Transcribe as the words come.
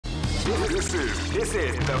This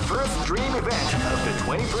is the first dream event of the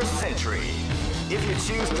 21st century. If you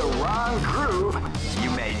choose the wrong groove, you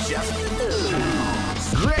may just lose.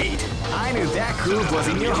 Great! I knew that groove was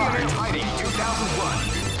in your heart. Fighting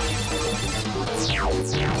 2001.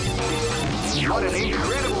 What an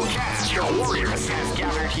incredible cast of warriors has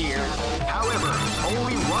gathered here. However,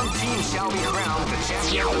 only one team shall be crowned the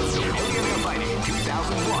champion of Ultimate Fighting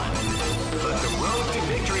 2001. But the road to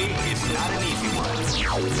victory is not an easy one.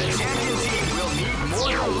 The champion team will need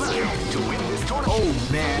more than luck to win this tournament.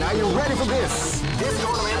 Oh man, are you ready for this? This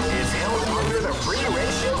tournament is held under the free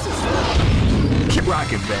ratio system. Keep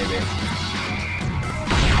rocking, baby.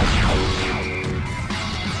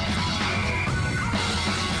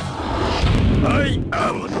 I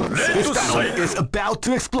am ready. This battle is about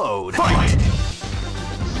to explode. Fight!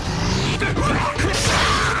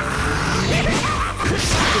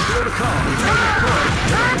 Feel the calm.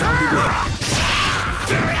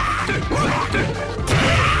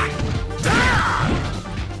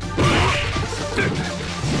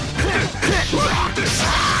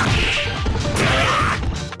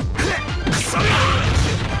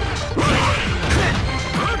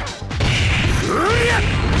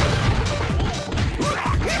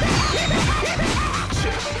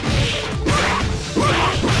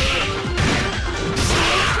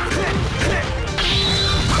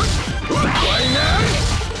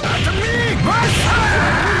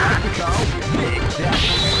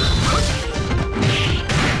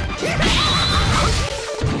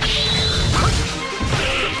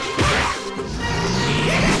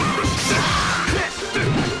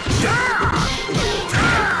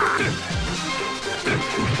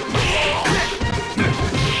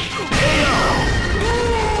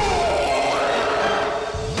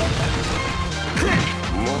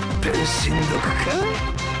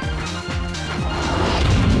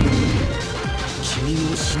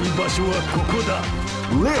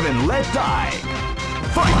 Live and let die.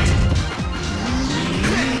 Fight!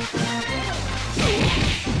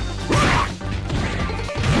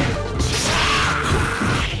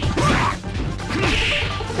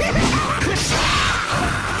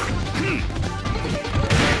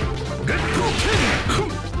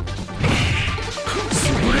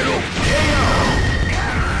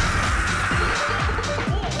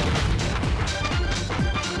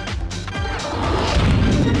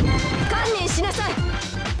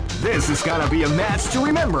 This is gonna be a match to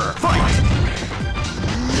remember. Fight!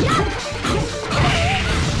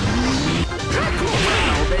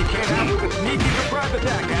 Well, they came out with a sneaky surprise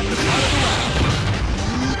attack at the start of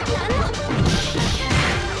the round.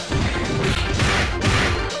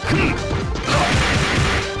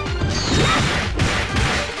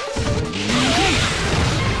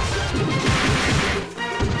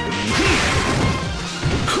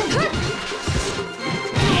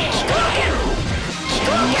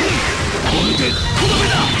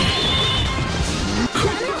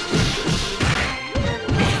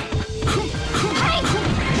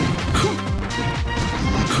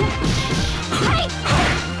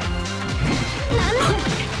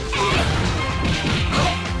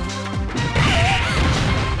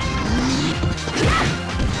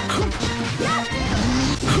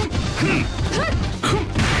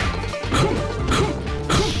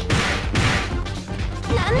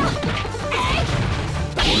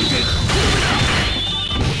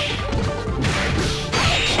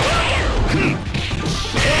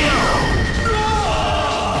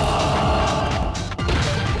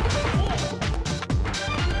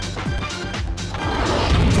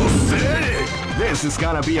 This is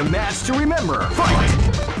gonna be a match to remember. Fight!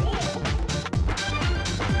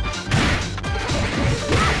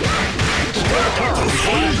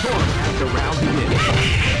 The round begins.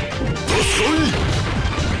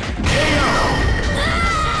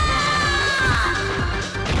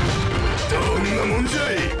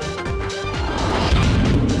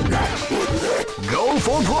 Go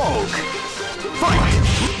for broke. Fight!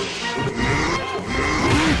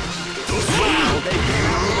 Wow, they came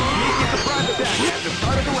out with a sneaky surprise attack at the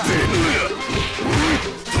start of the round.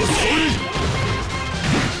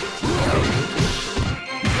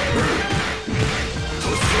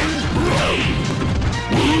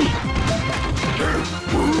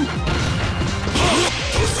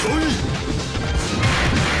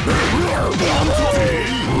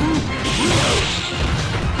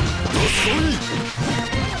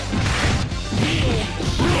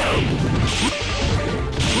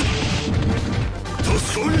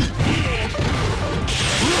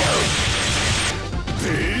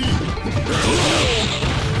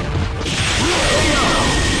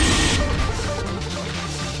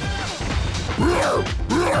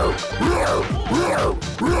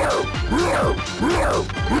 I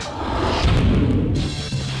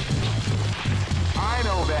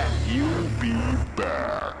know that you'll be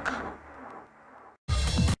back.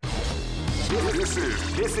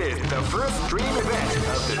 This is the first dream event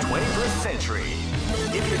of the 21st century.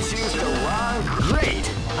 If you choose the wrong, great!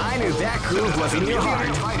 I knew that groove was in your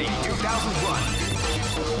heart. Fighting 2001.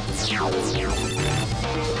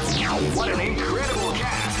 What an incredible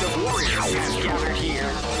cast of warriors has gathered here.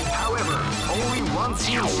 However, only one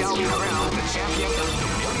team shall be crowned the champion of the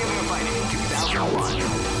Millionaire Fighting 2001.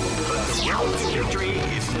 But the road to victory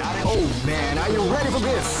is not an... Oh man, are you ready for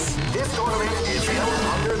this? This tournament is held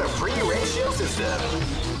under the free ratio system.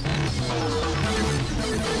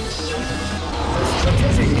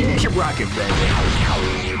 Keep rocking, baby.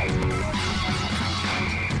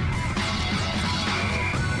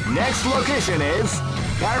 Next location is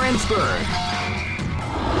Harrisburg.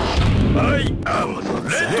 I am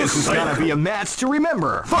ready. This is gonna be a match to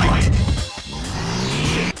remember. Fight!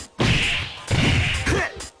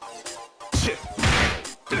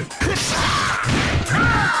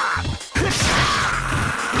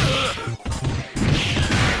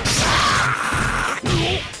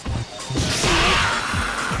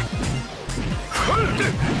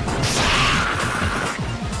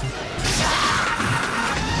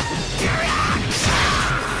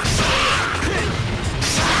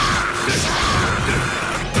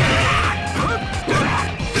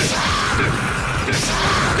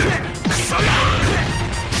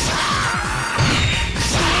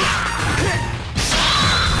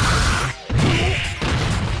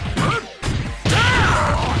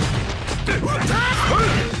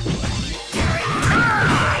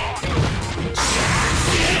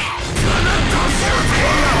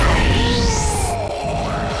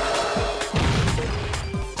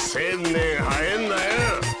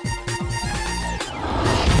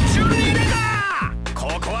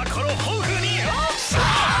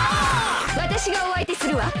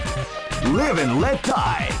 Live and let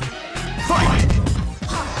die. Fight!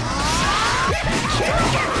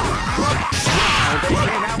 They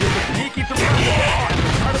came out with a sneaky surprise at the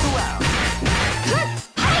start of the round.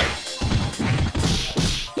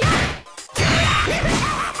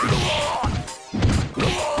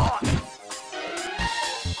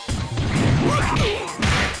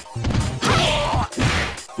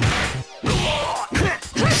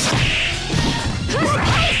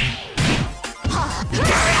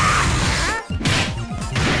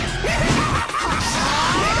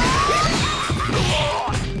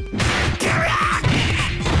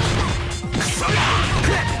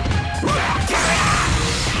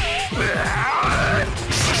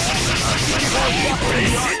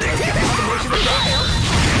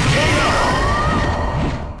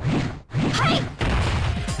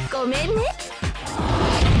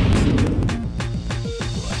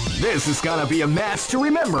 This is gonna be a match to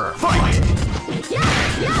remember. Fight!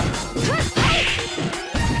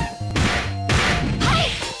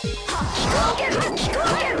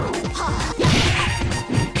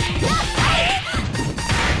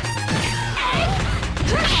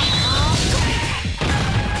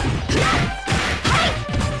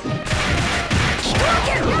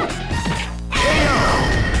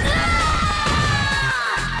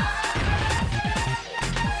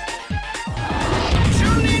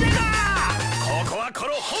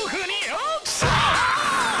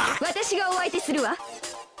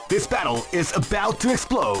 This battle is about to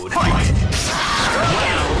explode. Fight!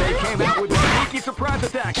 Wow, they came out with a sneaky surprise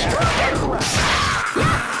attack at the start of the round.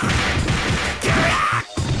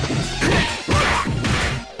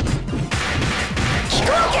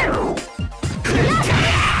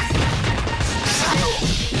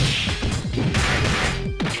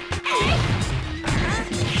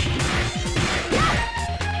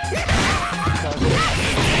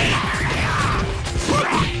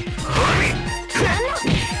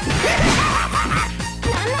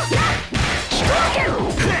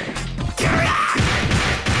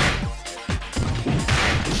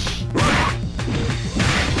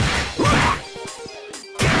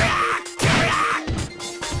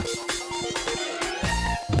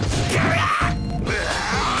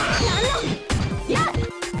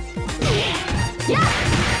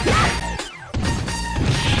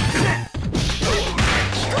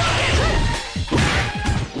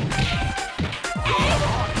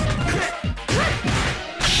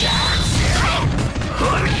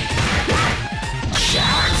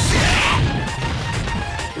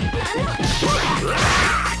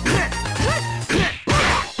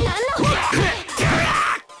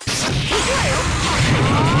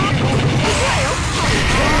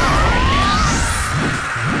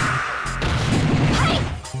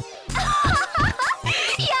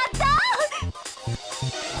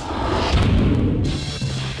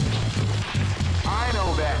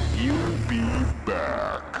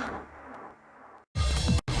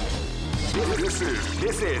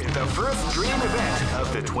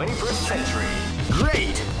 21st century.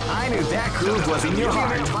 Great! I knew that groove was in your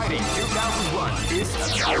heart. Fighting 2001 is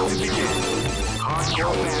about to begin.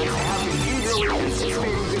 Hardcore fans have been eagerly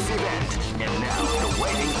anticipating this event, and now the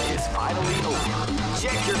waiting is finally over.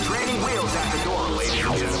 Check your training wheels at the door, ladies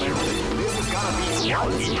and gentlemen. This is gonna be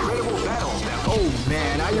one incredible battle. Oh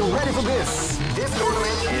man, are you ready for this? This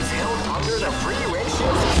tournament is held under the free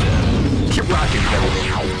ratio system. Keep rocking,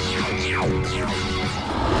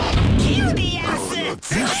 Kill the asset!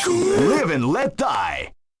 Live and let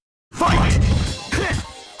die. Fight!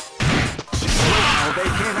 Wow, they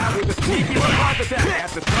came out with a sneaky surprise attack at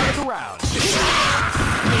the start of the round. Kill the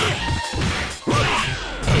asset!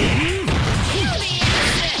 Kill the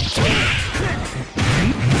asset!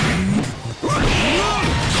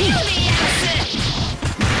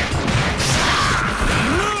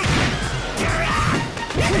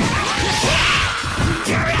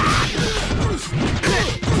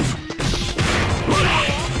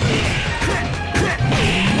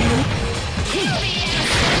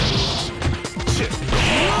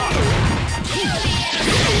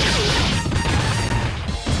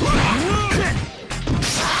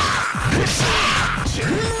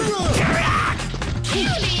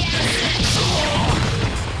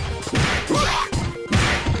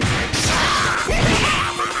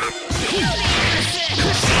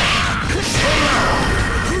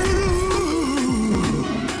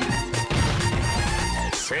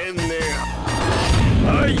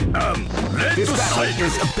 This battle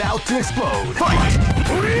is about to explode. Fight!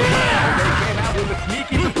 Wow, they came out with a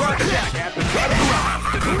sneaky surprise attack at the start of the round.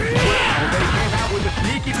 Wow, they came out with a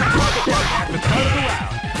sneaky surprise attack at the start of the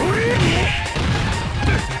round.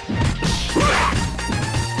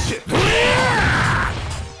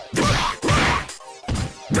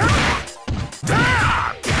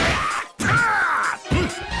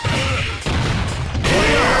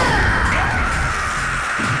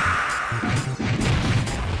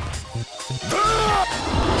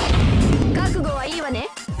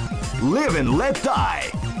 Live and let die.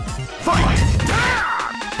 Fight!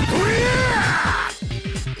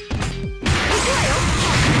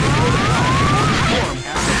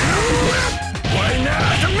 Why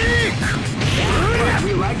not me?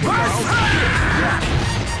 We like the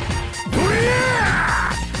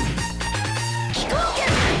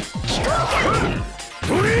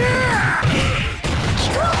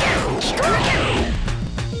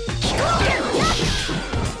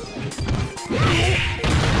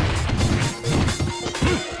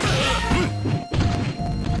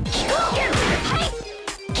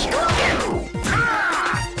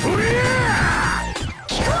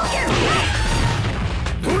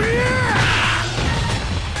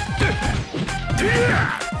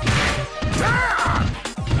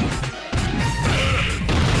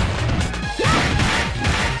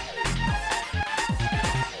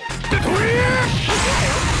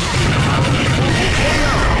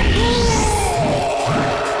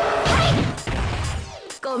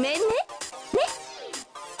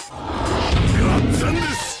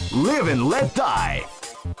Live and let die.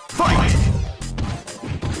 Fight!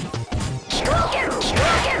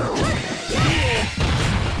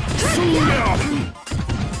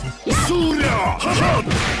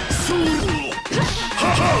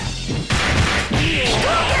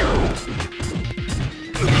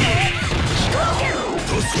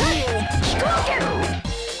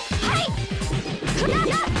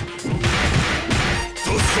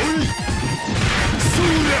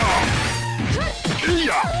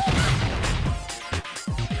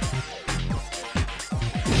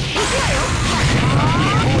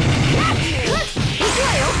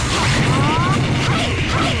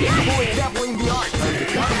 Dabbling the art of the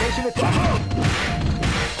combination attack.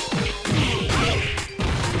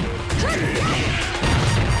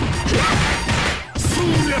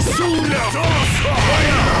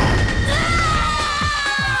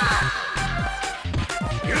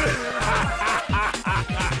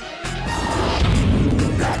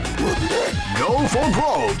 Go for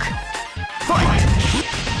broke. Fight!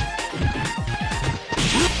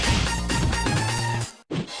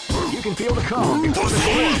 You can feel the calm before the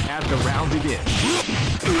storm as the round begins.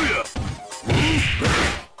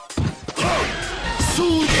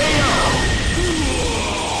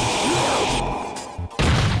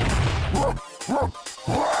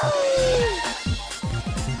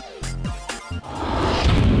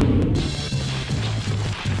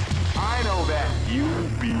 I know that you'll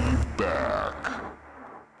be back.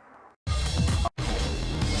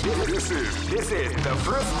 This is the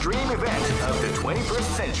first dream event of the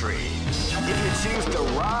 21st century. If you choose the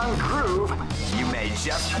wrong groove, you may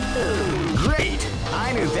just... Great!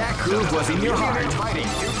 I knew that groove was in your heart. Fighting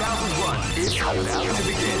 2001 is about to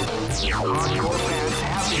begin. Hardcore fans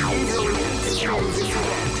have been eagerly anticipating this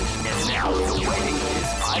event, and now the waiting is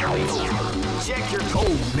finally over. Check your...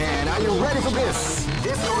 Oh man, are you ready for this?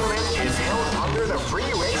 This tournament is held under the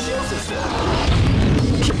free ratio system.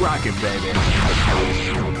 Keep rocking, baby.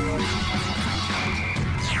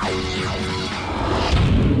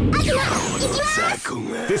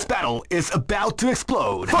 This battle is about to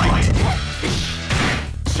explode. Fight!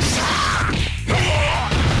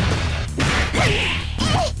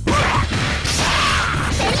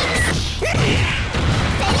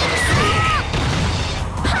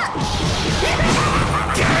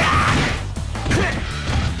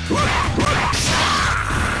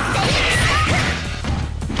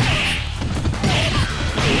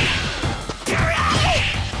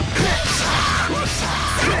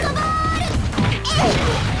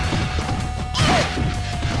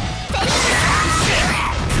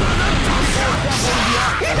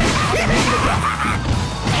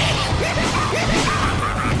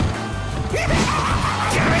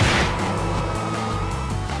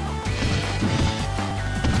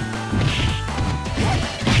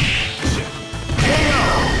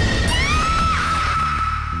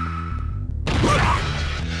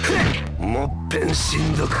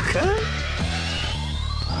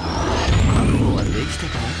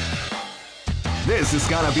 This is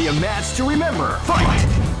gonna be a match to remember. Fight!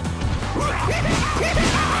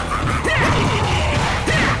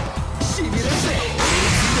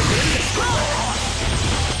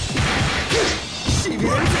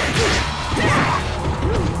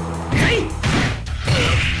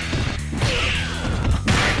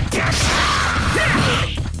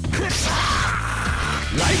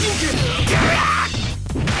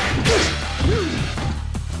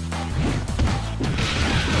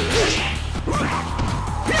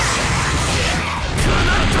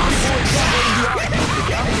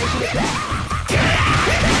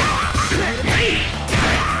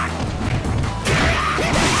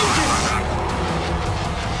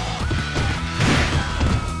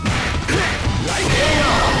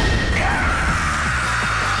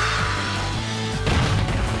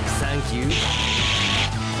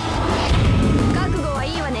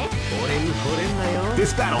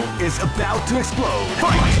 This battle is about to explode.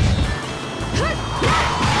 Fight!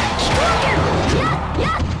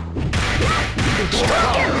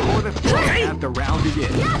 Let the round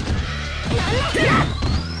begin.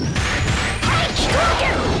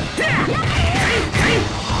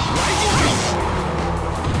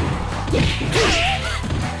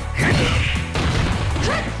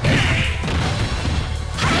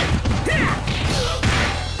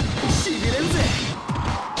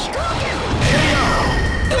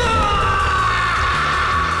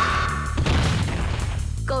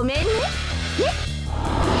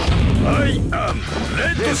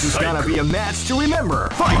 This is gonna be a match to remember.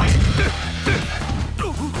 Fight!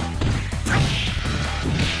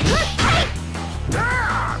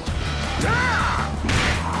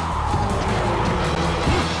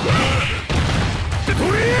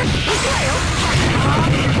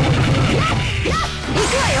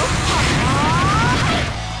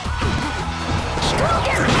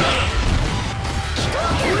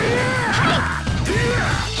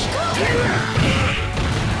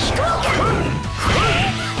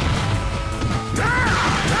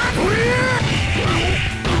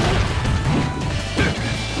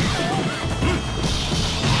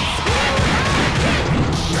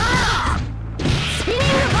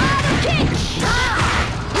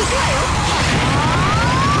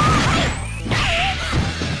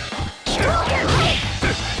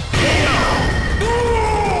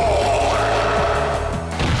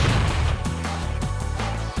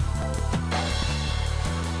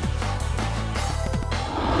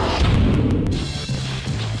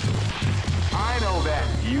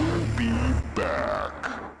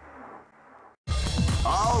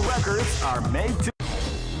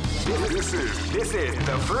 This is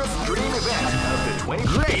the first dream event of the 20.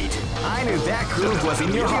 Great! I knew that groove was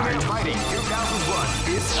in your heart. Fighting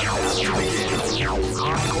 2001 is about to begin.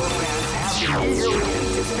 Hardcore fans have been eagerly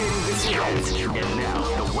anticipating this event, and now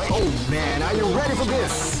the wait. Oh man, are you ready for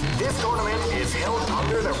this? This tournament is held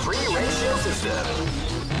under the free ratio system.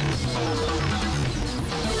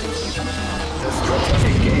 The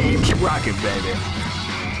strategic game. Keep rocking, baby.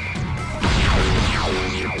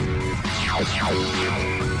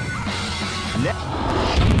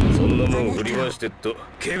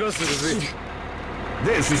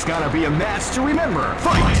 This is gonna be a match to remember.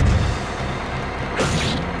 Fight!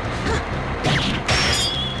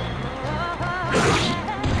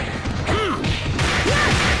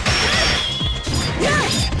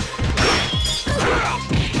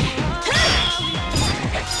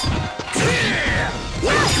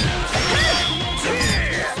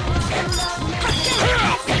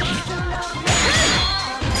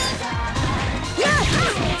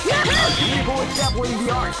 Beautiful exampling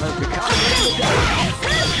the art of the combination attack.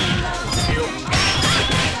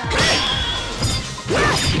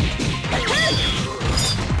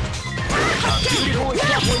 Beautiful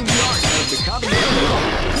exampling the art of the combination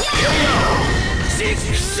attack.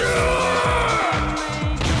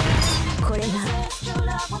 これが気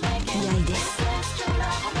合です。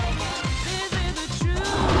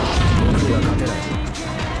僕は勝てない。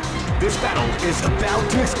This battle is about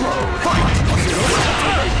to explode. Fight!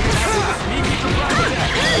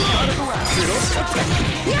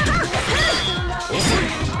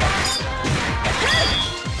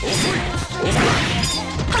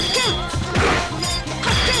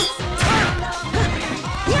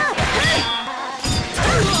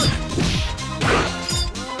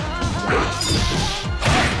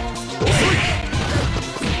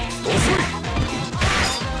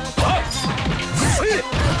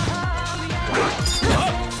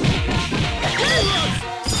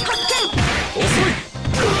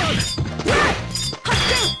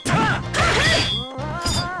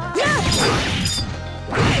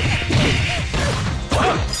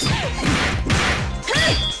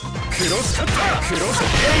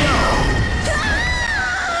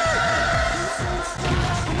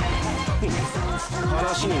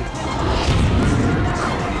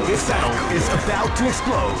 This battle is about to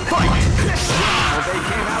explode. Fight! Wow, they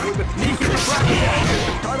came out with a sneaky surprise attack at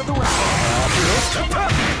the start of the round.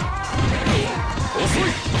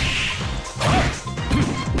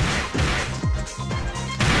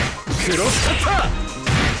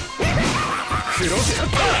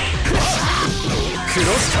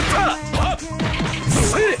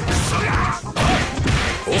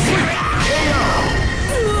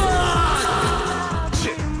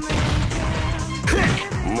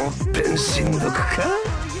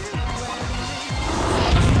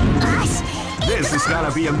 This is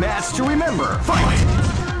gonna be a match to remember. Fight!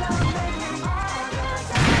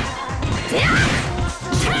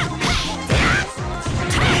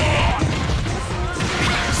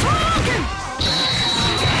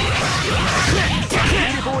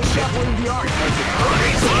 Beautiful and shuffling the art of the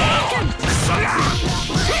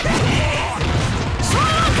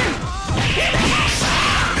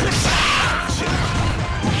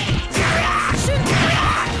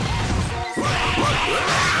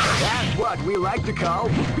That's what we like to call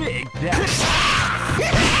big dash.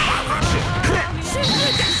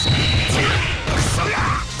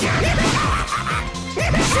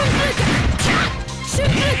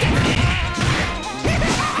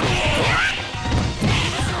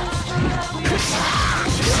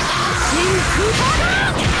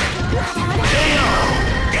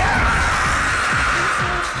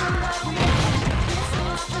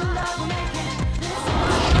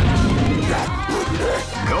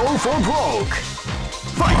 Go for broke.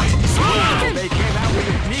 Fight! Wow, they came out with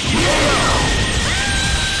a sneaky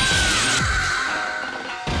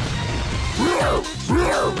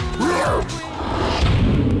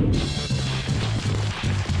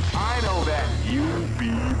I know that you'll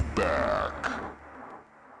be back.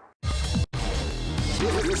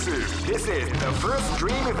 This is the first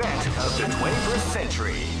dream event of the 21st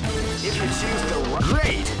century. If you choose the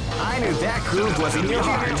great, I knew that groove was in your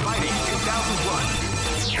heart. Fighting 2001.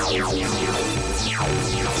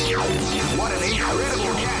 What an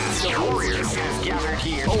incredible cast of warriors has gathered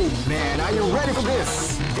here. Oh man, are you ready for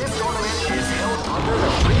this? This tournament is held under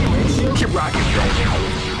the free ratio. Keep rocking,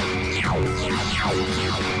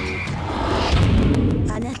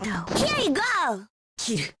 あなたを Here you go!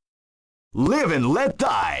 切る Live and let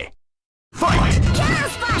die. Fight!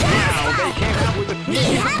 Now they came out with a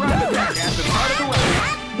sneaky surprise attack at the start of the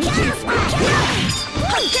round.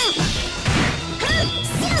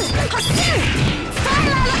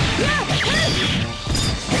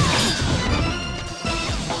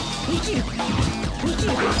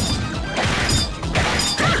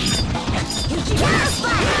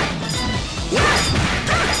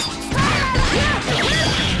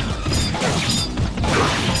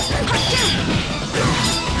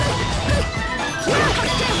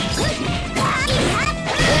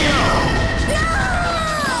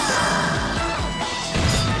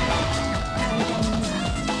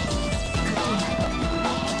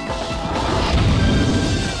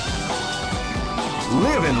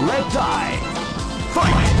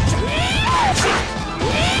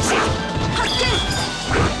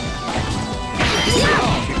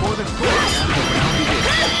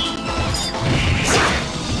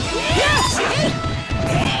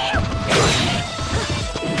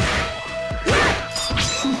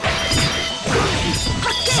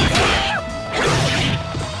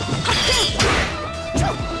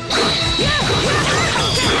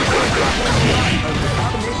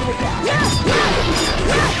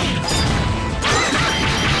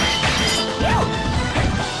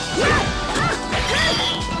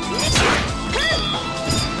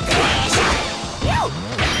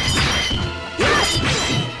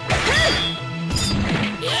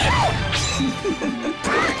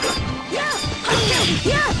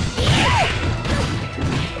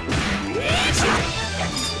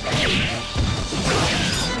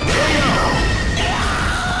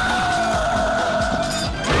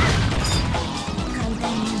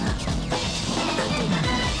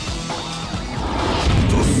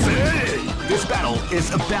 This battle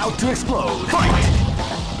is about to explode. Fight!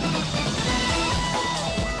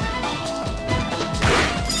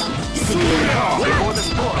 Before the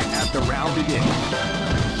storm as the round begins.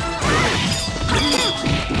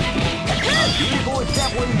 Beautiful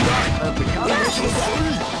example in front of the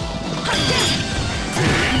combination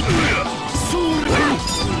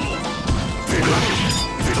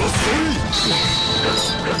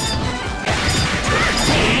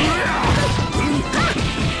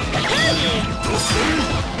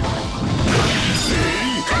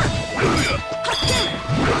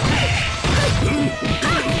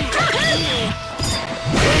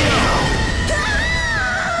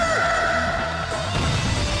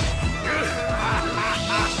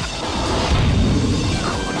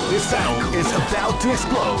This battle is about to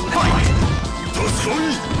explode. Fight!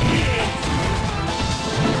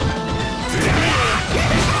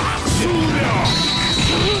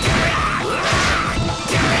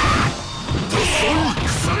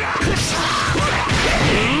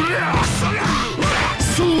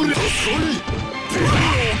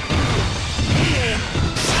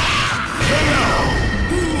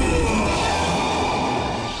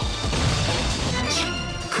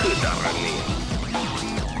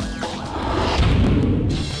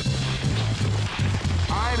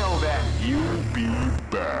 I know that you'll be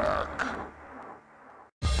back.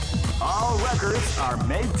 All records are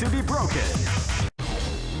made to be broken.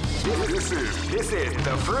 This is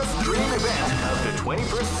the first dream event of the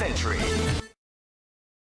 21st century.